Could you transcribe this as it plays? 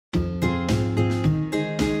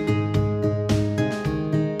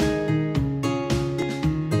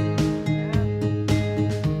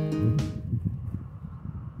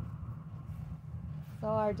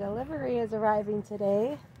Our delivery is arriving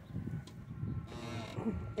today.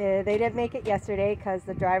 They didn't make it yesterday because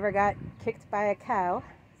the driver got kicked by a cow.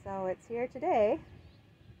 So it's here today.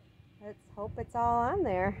 Let's hope it's all on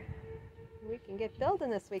there. We can get building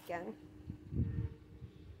this weekend.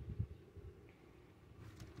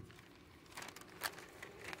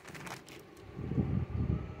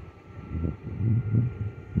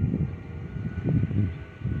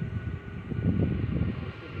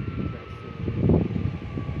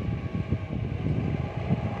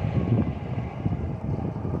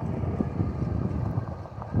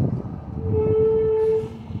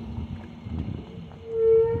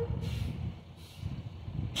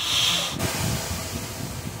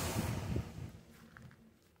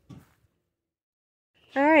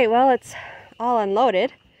 Alright, well, it's all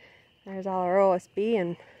unloaded. There's all our OSB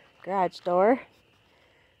and garage door.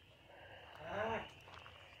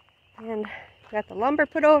 And got the lumber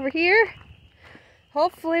put over here.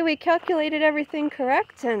 Hopefully we calculated everything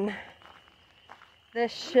correct, and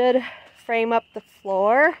this should frame up the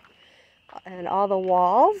floor and all the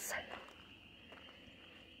walls.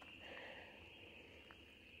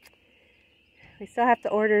 We still have to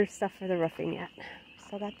order stuff for the roofing yet.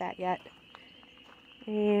 Still got that yet.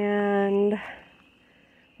 And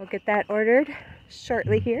we'll get that ordered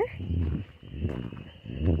shortly here.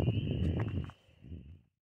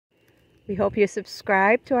 We hope you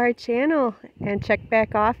subscribe to our channel and check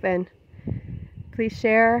back often. Please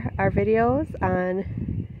share our videos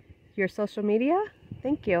on your social media.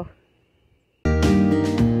 Thank you.